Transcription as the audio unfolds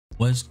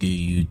What's good,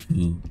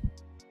 YouTube?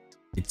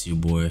 It's your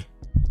boy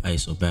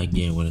ISO back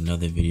again with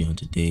another video, and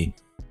today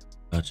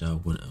got y'all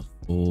with a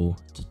full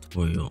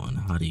tutorial on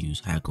how to use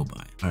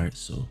Hagobuy. Alright,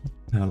 so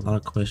I had a lot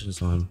of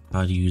questions on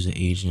how to use an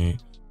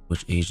agent,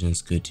 which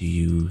agent's good to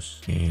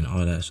use, and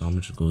all that. So I'm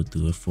gonna just go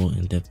through a full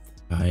in-depth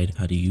guide,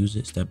 how to use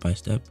it step by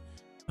step,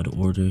 how to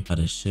order, how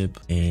to ship,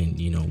 and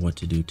what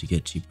to do to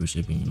get cheaper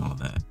shipping and all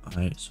that.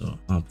 Alright, so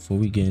before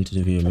we get into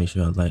the video, make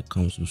sure y'all like,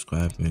 comment,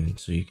 subscribe, and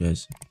so you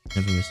guys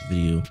never miss a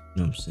video. You know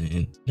what I'm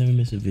saying? Never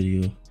miss a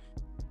video,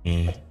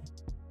 and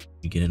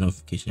you get a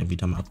notification every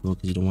time I upload,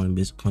 because you don't want to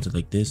miss content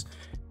like this.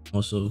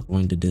 Also,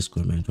 join the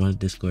Discord, man. Join the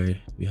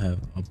Discord. We have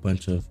a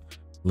bunch of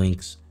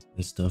links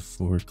and stuff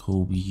for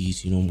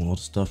Kobe's, all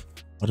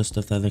the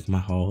stuff that I like my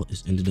haul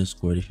is in the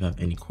Discord. If you have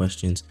any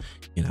questions,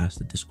 you can ask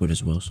the Discord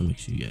as well, so make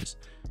sure you guys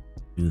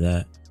do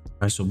that. All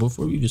right, so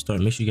before we even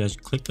start, make sure you guys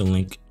click the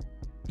link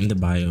in the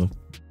bio.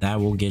 That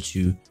will get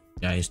you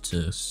guys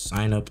to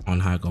sign up on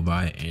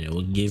Hagobuy, and it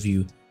will give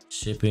you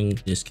shipping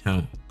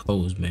discount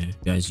codes, man.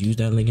 You guys use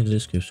that link in the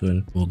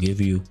description. We'll give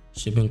you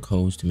shipping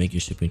codes to make your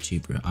shipping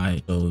cheaper. All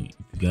right, so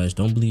if you guys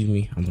don't believe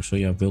me, I'm gonna show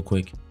y'all real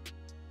quick.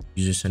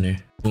 User center,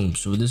 boom.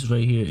 So this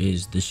right here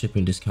is the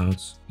shipping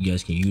discounts. You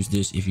guys can use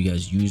this if you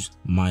guys use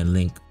my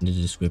link in the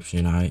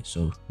description. All right,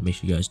 so make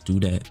sure you guys do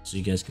that so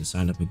you guys can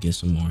sign up and get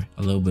some more,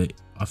 a little bit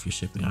off your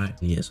shipping. All right,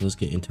 yeah, so let's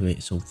get into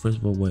it. So first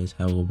of all, what is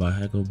Hagobuy?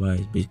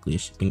 Hagobuy is basically a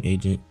shipping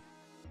agent.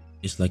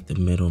 It's like the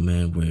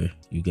middleman where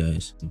you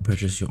guys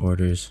purchase your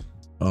orders.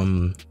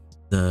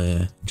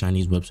 The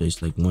Chinese website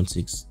is like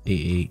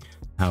 1688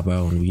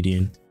 Taobao and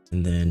Median,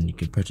 and then you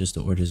can purchase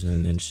the orders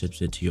and then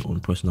ships it to your own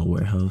personal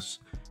warehouse.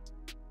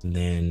 And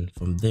then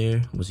from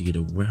there, once you get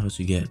a warehouse,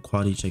 you get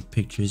quality check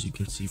pictures. You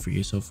can see for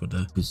yourself, you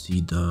can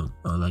see the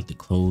like the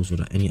clothes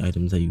or any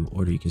items that you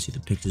order. You can see the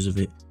pictures of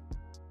it.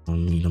 You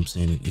know what I'm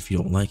saying? If you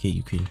don't like it,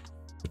 you can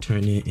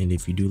return it, and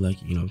if you do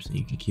like it, you know what I'm saying,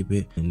 you can keep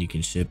it and you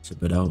can ship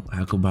it out.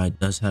 Hagobuy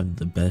does have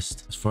the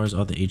best as far as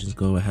all the agents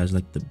go. It has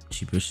like the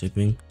cheapest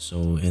shipping,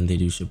 so, and they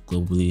do ship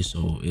globally,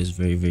 so it's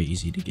very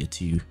easy to get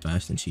to you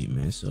fast and cheap,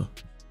 man. So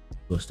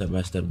go step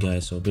by step,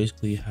 guys. So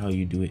basically how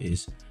you do it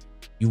is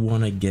you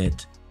want to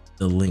get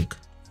the link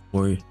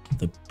for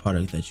the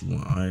product that you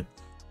want. All right,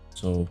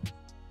 so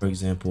for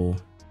example,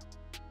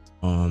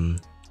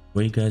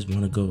 where you guys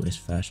want to go is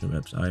fashion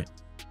reps. All right,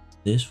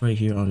 this right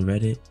here on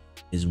Reddit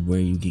is where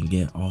you can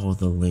get all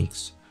the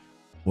links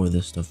for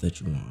the stuff that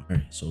you want. All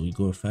right, so you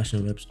go to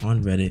fashion reps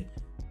on Reddit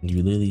and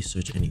you literally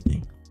search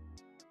anything.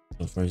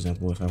 So for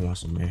example, if I want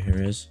some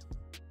Harris,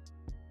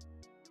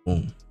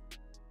 boom.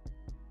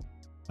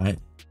 All right,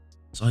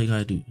 that's all you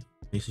gotta do.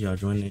 Make sure y'all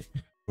join it.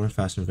 Join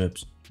fashion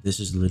reps. This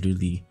is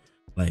literally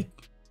like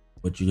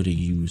what you're gonna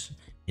use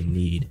and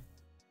need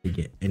to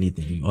get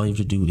anything. All you have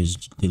to do is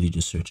literally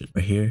just search it.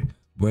 Right here,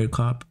 word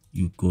cop,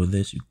 you go to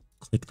this, you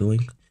click the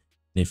link.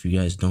 And if you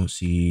guys don't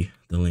see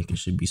the link, it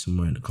should be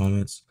somewhere in the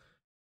comments.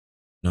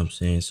 You know what I'm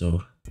saying?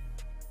 So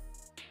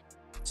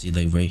see,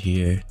 like right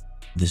here,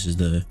 this is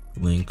the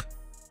link.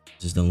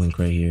 This is the link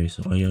right here.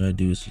 So all you gotta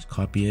do is just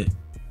copy it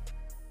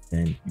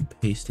and you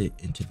paste it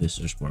into the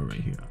search bar right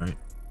here. All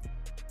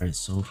right,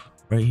 so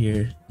right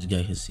here, this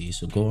guy can see.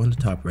 So go on the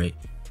top right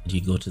and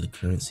you go to the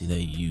currency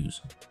that you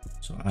use.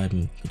 So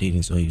I'm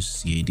Canadian, so I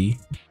use CAD.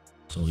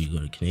 So you go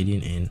to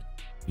Canadian, and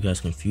you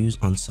guys confused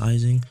on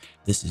sizing,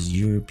 this is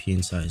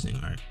European sizing.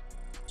 All right,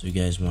 so you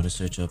guys want to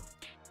search up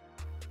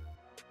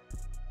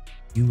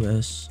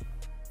US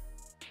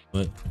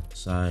foot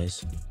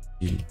size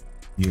to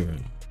Euro.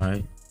 All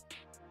right,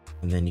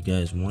 and then you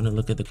guys want to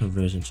look at the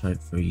conversion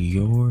chart for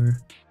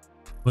your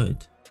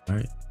foot. All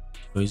right,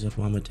 for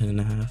example, I'm a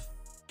 10.5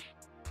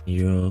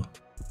 euro.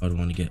 I would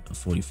want to get a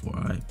 44.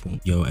 All right, boom.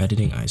 Yo,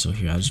 editing ISO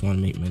here. I just want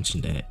to make mention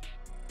that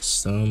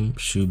some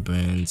shoe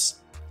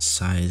brands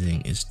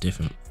sizing is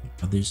different from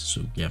others,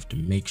 so you have to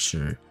make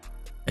sure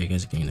that you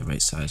guys are getting the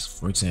right size.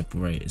 For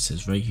example, right, it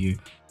says right here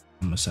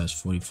I'm a size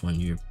 44 in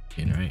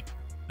European, right?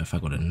 If I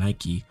go to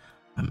Nike,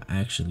 I'm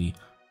actually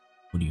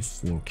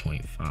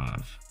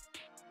 44.5.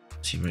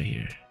 See right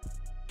here,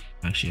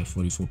 actually a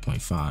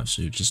 44.5.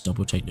 so just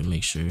double check to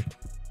make sure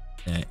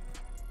that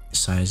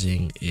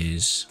sizing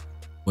is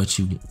what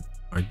you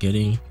are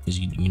getting, because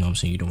you know what I'm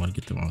saying, you don't want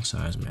to get the wrong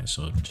size, man.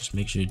 So just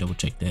make sure you double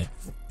check that.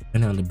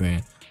 Depending on the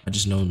brand, I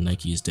just know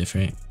Nike is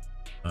different,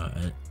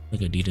 like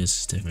Adidas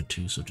is different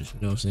too, so just,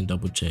 you know what I'm saying,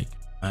 double check.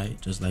 All right,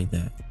 just like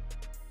that,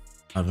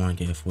 I want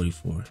to get a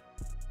 44.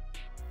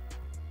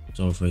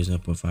 So for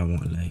example, if I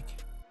want like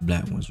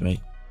black ones, right,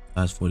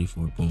 size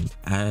 44, boom,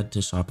 add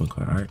to shopping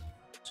cart. All right,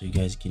 so you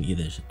guys can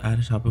either add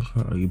a shopping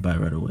cart or you buy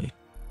right away.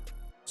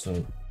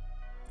 So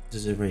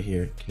this is it right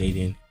here,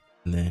 Canadian,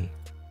 and then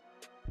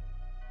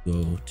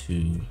go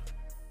to,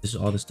 this is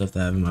all the stuff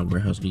that I have in my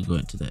warehouse. We go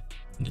into that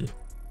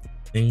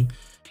thing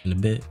in a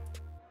bit.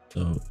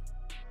 So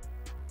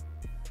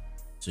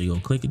you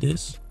gonna click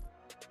this,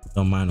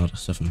 don't mind all the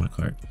stuff in my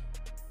cart.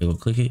 You go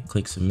click it,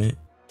 click submit,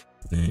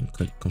 then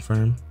click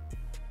confirm,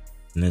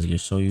 and that's gonna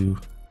show you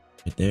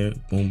right there.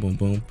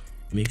 Boom.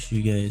 Make sure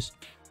you guys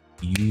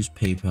use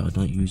PayPal,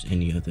 don't use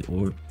any other,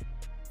 or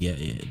Yeah,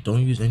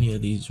 don't use any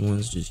of these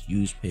ones, just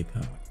use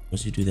PayPal.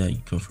 Once you do that,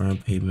 you confirm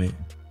payment.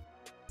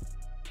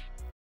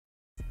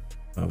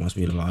 Wants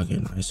me to log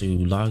in. All right, so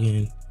you log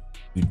in,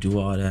 you do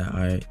all that,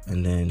 all right,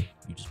 and then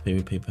you just pay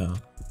with PayPal.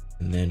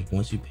 And then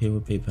once you pay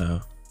with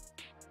PayPal,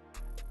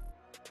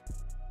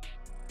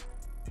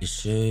 it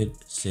should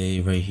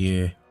say right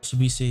here, it should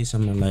be say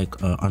something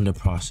like under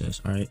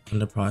process. All right,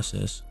 under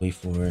process, wait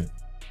for it.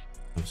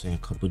 I'm saying a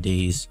couple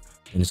days,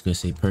 and it's gonna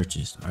say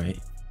purchased. All right,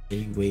 then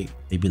you wait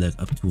maybe like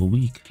up to a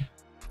week,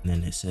 and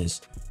then it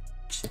says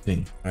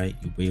shipping. All right,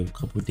 you wait a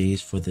couple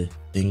days for the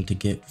thing to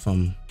get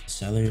from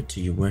seller to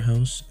your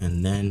warehouse,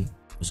 and then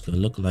what's gonna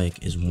look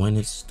like is when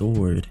it's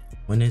stored,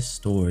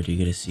 you're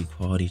gonna see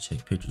quality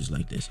check pictures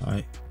like this. All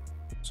right,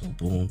 so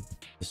boom,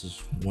 this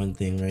is one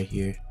thing right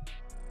here.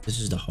 This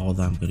is the haul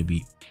that I'm gonna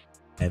be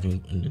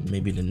having in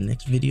maybe the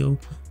next video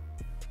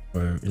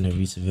or in a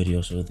recent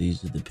video. So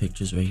these are the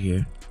pictures right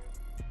here,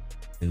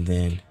 and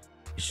then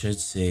it should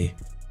say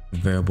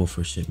available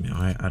for shipment.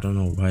 All right, I don't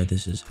know why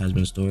this has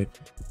been stored,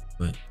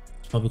 but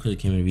it's probably because it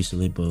came in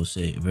recently, but it'll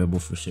say available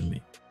for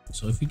shipment.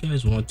 So if you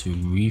guys want to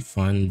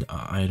refund an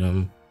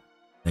item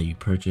that you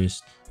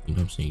purchased, you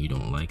know what I'm saying, you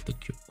don't like the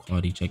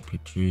quality check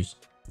pictures,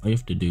 all you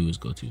have to do is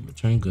go to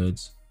return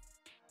goods,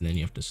 and then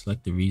you have to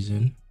select the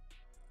reason. You know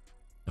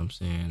what I'm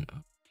saying,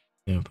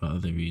 and put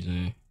other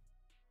reason.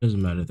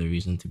 Doesn't matter the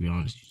reason, to be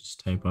honest. You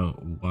just type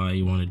out why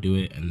you want to do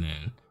it, and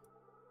then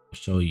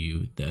show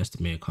you the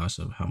estimated cost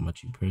of how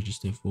much you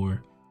purchased it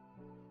for.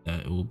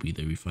 That will be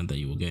the refund that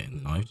you will get,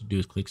 and all you have to do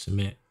is click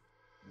submit.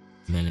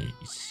 And then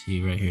you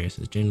see right here, it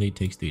says generally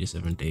takes 3 to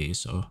 7 days.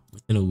 So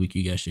within a week,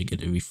 you guys should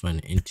get a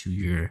refund into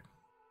your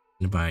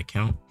Hagobuy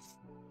account,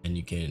 and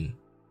you can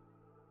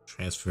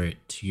transfer it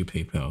to your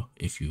PayPal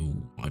if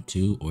you want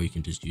to, or you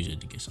can just use it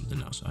to get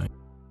something else. All right,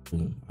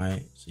 boom. All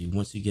right, so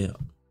once you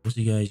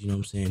guys, you know what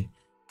I'm saying,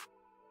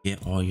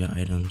 get all your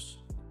items,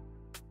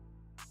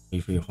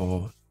 wait for your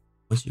haul.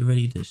 Once you're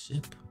ready to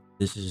ship,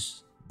 this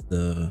is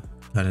the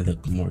kind of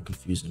the more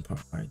confusing part.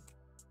 All right,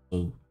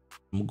 so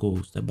I'm gonna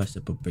go step by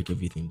step and break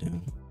everything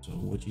down. So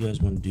what you guys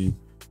want to do,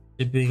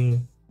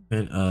 shipping,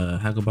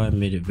 Hagobuy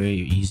made it very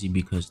easy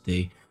because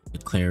they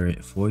declare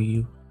it for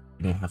you.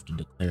 You don't have to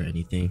declare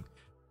anything.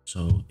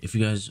 So if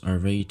you guys are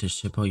ready to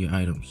ship all your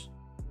items,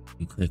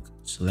 you click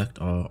select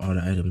all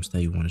the items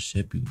that you want to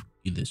ship. You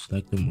either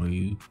select them or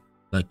you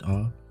select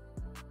all.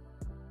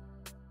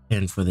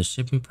 And for the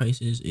shipping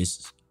prices,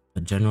 it's a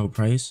general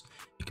price.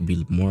 It could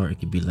be more, it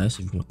could be less.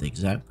 If you want the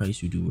exact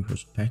price, you do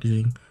rehearsal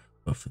packaging.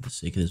 But for the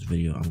sake of this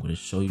video, I'm going to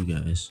show you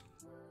guys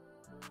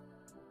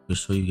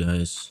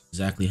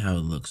exactly how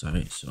it looks. All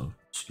right, so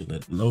just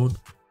let it load.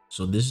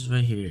 So this is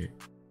right here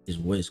is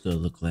what it's going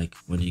to look like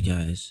when you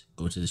guys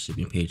go to the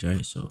shipping page. All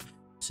right, so it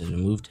says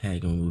remove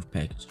tag and remove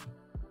package.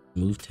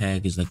 Remove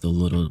tag is like the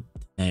little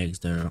tags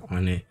that are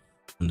on it,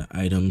 on the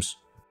items.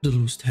 The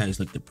loose tags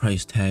like the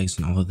price tags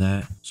and all of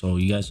that. So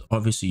you guys,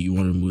 obviously you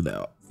want to remove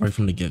that right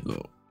from the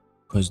get-go,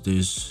 because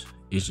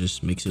it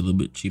just makes it a little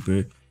bit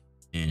cheaper,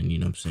 and you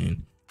know what I'm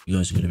saying, you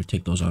guys are gonna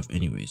take those off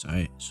anyways. All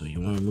right, so you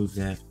want to remove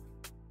that.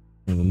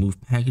 And remove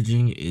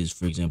packaging is,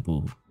 for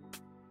example,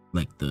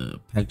 like the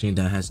packaging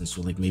that hasn't,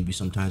 so like maybe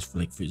sometimes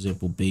for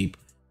example babe,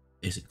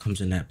 it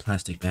comes in that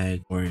plastic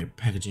bag, or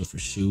packaging for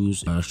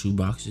shoes, shoe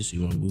boxes, so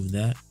you want to remove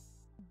that.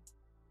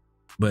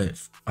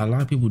 But a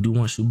lot of people do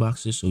want shoe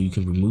boxes, so you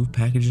can remove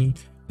packaging,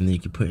 and then you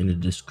can put in the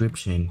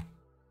description.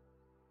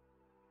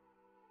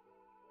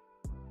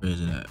 Where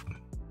is it at?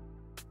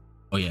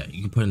 Oh yeah,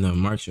 you can put in the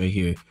marks right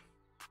here,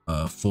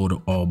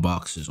 fold all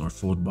boxes or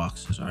fold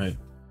boxes. All right,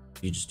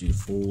 you just do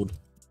fold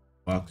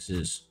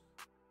boxes,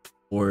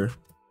 or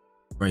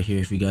right here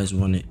if you guys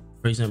want it,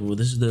 for example,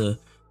 this is the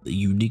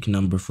unique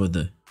number for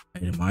the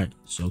item. All right,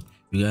 so if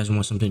you guys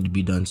want something to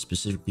be done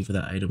specifically for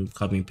that item,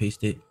 copy and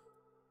paste it.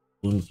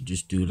 Boom, you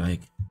just do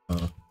like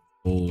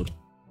fold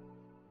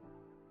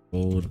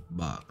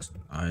box.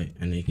 All right,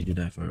 and then you can do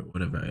that for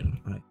whatever item.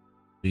 All right,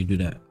 so you do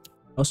that.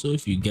 Also,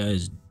 if you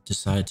guys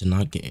decide to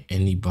not get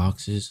any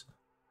boxes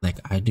like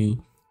I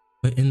do,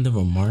 put in the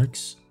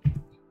remarks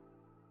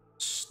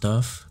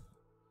stuff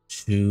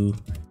shoe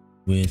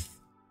with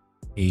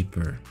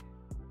paper.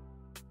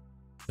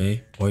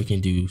 Okay, or you can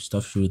do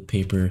stuff shoe with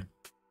paper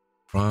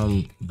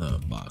from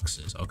the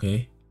boxes. Okay,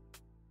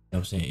 you know what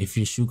I'm saying, if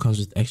your shoe comes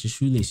with extra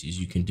shoelaces,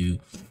 you can do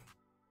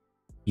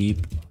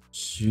keep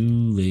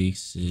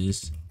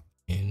shoelaces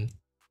in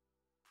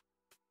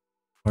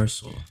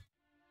parcel. You know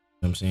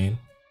what I'm saying?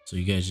 So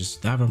you guys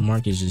just, that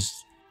remark is just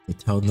to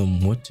tell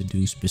them what to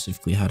do,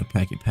 specifically how to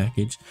pack your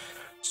package.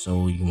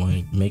 So you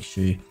want to make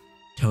sure you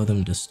tell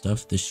them to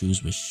stuff the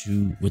shoes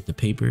with the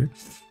paper.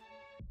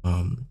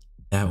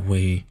 That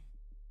way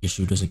your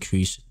shoe doesn't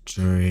crease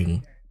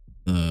during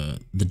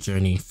the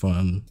journey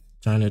from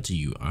China to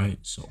you. All right,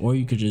 so, or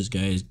you could just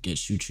guys get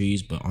shoe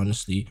trees, but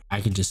honestly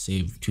I could just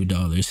save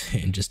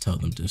 $2 and just tell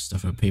them to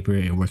stuff a paper.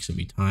 It works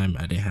every time.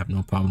 I didn't have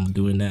no problem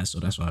doing that,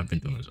 so that's what I've been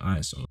doing. All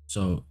right,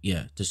 so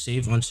yeah, to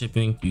save on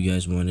shipping, you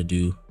guys want to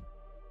do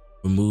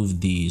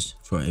remove these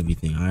for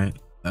everything. All right,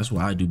 that's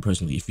what I do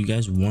personally. If you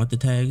guys want the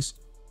tags,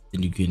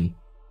 then you can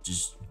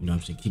just, you know what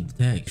I'm saying, keep the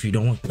tag. If you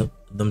don't want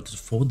them to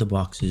fold the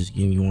boxes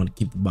and you want to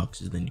keep the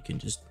boxes, then you can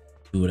just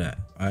do that.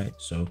 All right,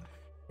 so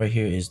right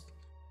here is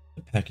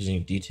the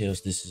packaging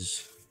details. This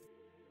is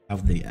how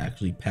they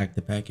actually pack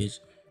the package.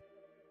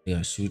 They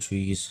got shoe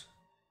trees,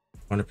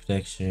 corner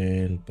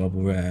protection,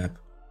 bubble wrap,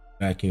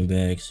 vacuum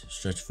bags,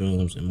 stretch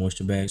films, and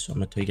moisture bags. So I'm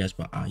gonna tell you guys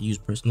what I use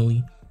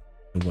personally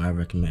and what I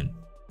recommend.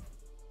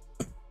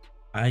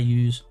 I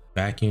use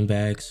vacuum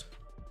bags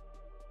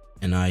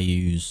and I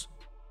use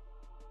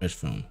stretch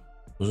film.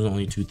 Those are the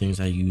only two things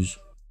I use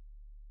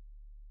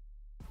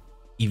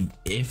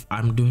if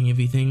I'm doing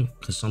everything,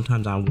 because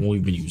sometimes I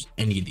won't even use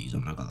any of these,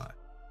 I'm not gonna lie.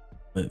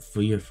 But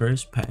for your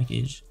first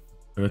package,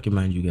 I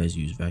recommend you guys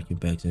use vacuum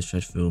bags and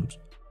stretch films,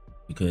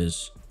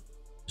 because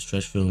the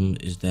stretch film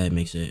is that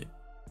makes it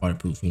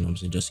waterproof, you know what I'm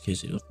saying, just in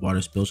case if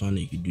water spills on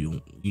it,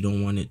 you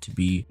don't want it to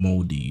be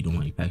moldy. You don't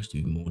want your package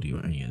to be moldy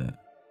or any of that.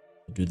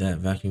 Do that,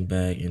 vacuum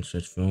bag and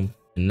stretch film.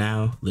 And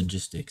now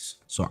logistics.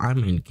 So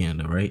I'm in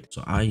Canada, right?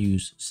 So I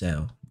use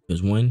Sal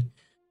because one,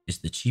 it's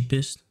the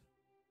cheapest,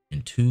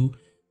 and two,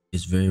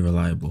 it's very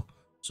reliable.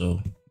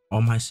 So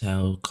all my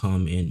Sal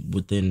come in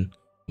within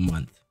a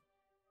month,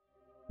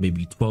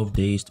 maybe 12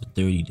 days to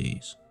 30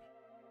 days.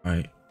 All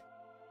right,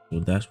 so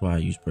that's why I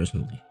use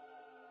personally.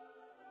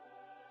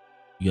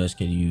 You guys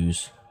can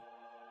use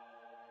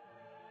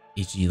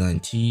HG Line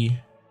T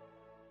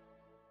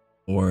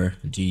or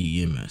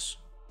GEMS.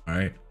 All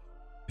right,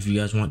 if you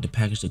guys want the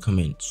package to come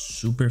in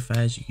super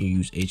fast, you can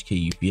use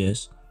HK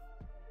UPS.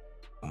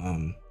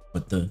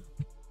 But the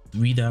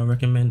three that I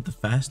recommend, the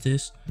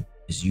fastest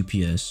is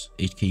UPS,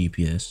 HK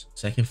UPS.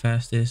 Second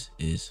fastest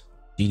is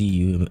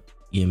GDU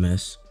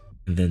EMS,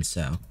 and then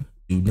Sal.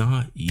 Do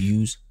not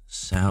use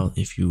Sal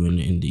if you're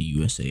in the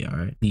USA. All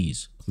right,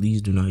 please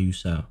do not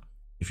use Sal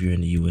if you're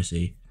in the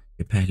USA.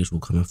 Your package will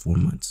come in 4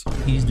 months.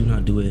 Please do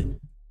not do it.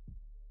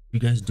 If you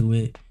guys do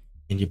it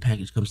and your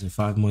package comes in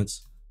 5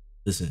 months,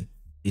 listen,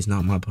 it's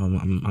not my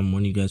problem. I'm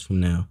warning you guys from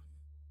now.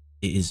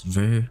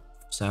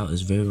 Sal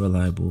is very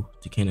reliable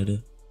to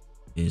Canada.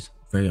 It is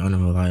very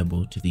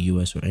unreliable to the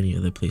US or any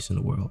other place in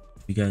the world.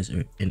 If you guys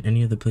are in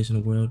any other place in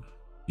the world,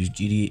 use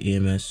GD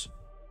EMS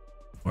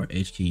or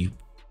HK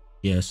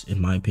UPS, in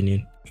my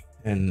opinion.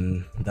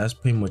 And that's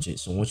pretty much it.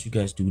 So once you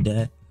guys do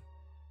that,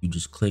 you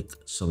just click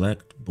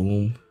select,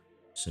 boom,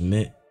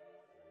 submit,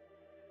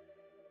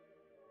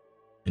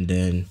 and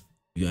then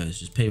you guys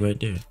just pay right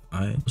there.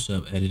 All right, what's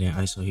up, editing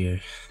ISO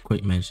here.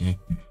 Quick mention,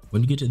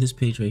 when you get to this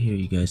page right here,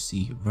 you guys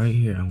see right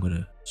here, I'm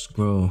gonna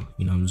scroll,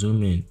 you know, I'm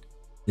zoom in.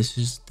 This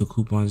is the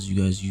coupons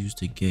you guys use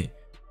to get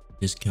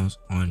discounts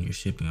on your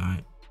shipping. All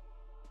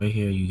right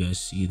here you guys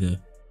see the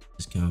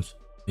discounts.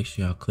 Make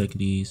sure y'all click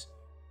these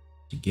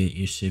to get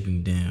your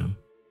shipping down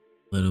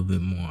a little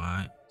bit more. All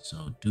right,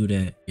 so do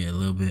that, get a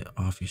little bit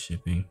off your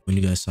shipping when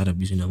you guys sign up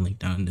using the link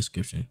down in the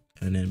description.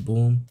 And then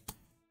boom,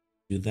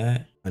 do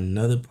that.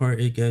 Another part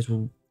you guys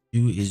will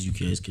do is you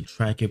guys can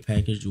track your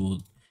package.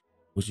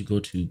 Once you go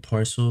to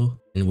parcel,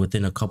 and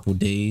within a couple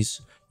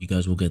days you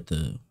guys will get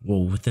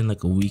within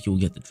like a week you'll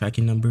get the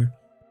tracking number.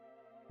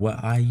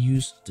 What I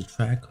use to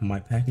track my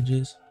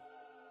packages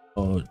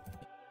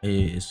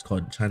is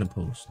called China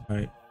Post. All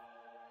right,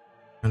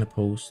 China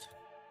Post,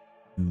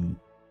 you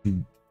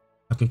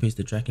copy and paste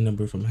the tracking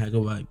number from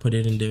Hagobuy, put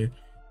it in there,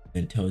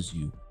 and it tells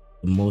you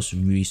the most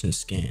recent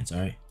scans. All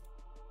right,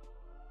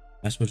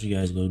 that's what you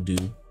guys go do.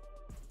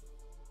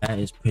 That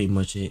is pretty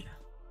much it.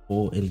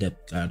 Full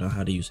in-depth guide on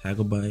how to use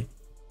Hagobuy.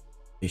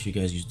 Make sure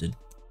you guys use the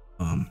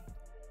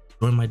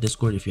join my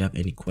Discord if you have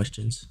any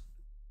questions.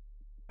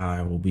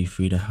 I will be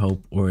free to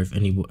help, or if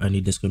any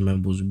Discord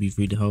members will be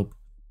free to help.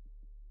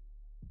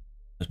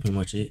 That's pretty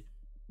much it.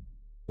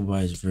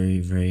 Hagobuy is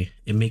very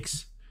it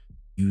makes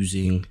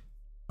using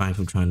buying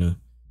from China,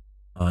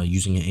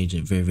 using an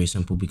agent very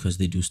simple, because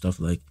they do stuff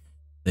like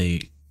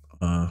they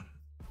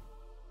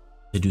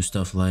do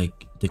stuff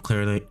like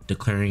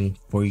declaring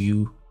for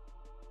you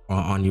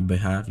on your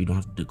behalf. You don't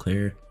have to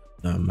declare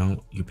the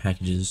amount your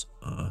packages,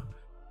 and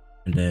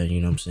then,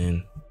 you know what I'm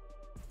saying,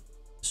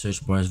 the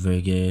search bar is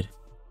very good.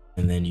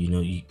 And then, you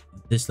know,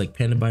 this, like,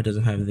 PandaBuy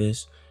doesn't have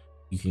this.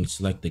 You can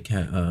select the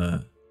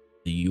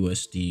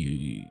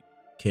USD,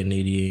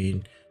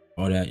 Canadian,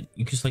 all that.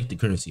 You can select the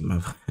currency,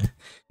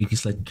 you can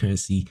select the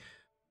currency.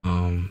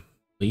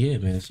 But yeah,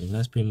 man, so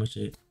that's pretty much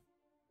it.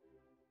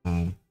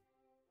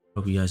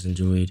 Hope you guys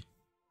enjoyed.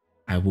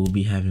 I will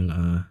be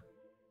having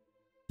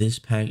this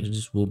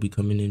package will be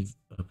coming in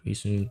pretty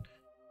soon.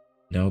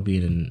 That will be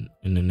in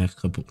the next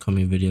couple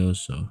coming videos,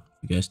 so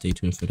you guys stay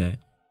tuned for that.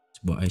 It's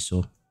about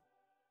ISO,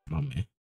 my man.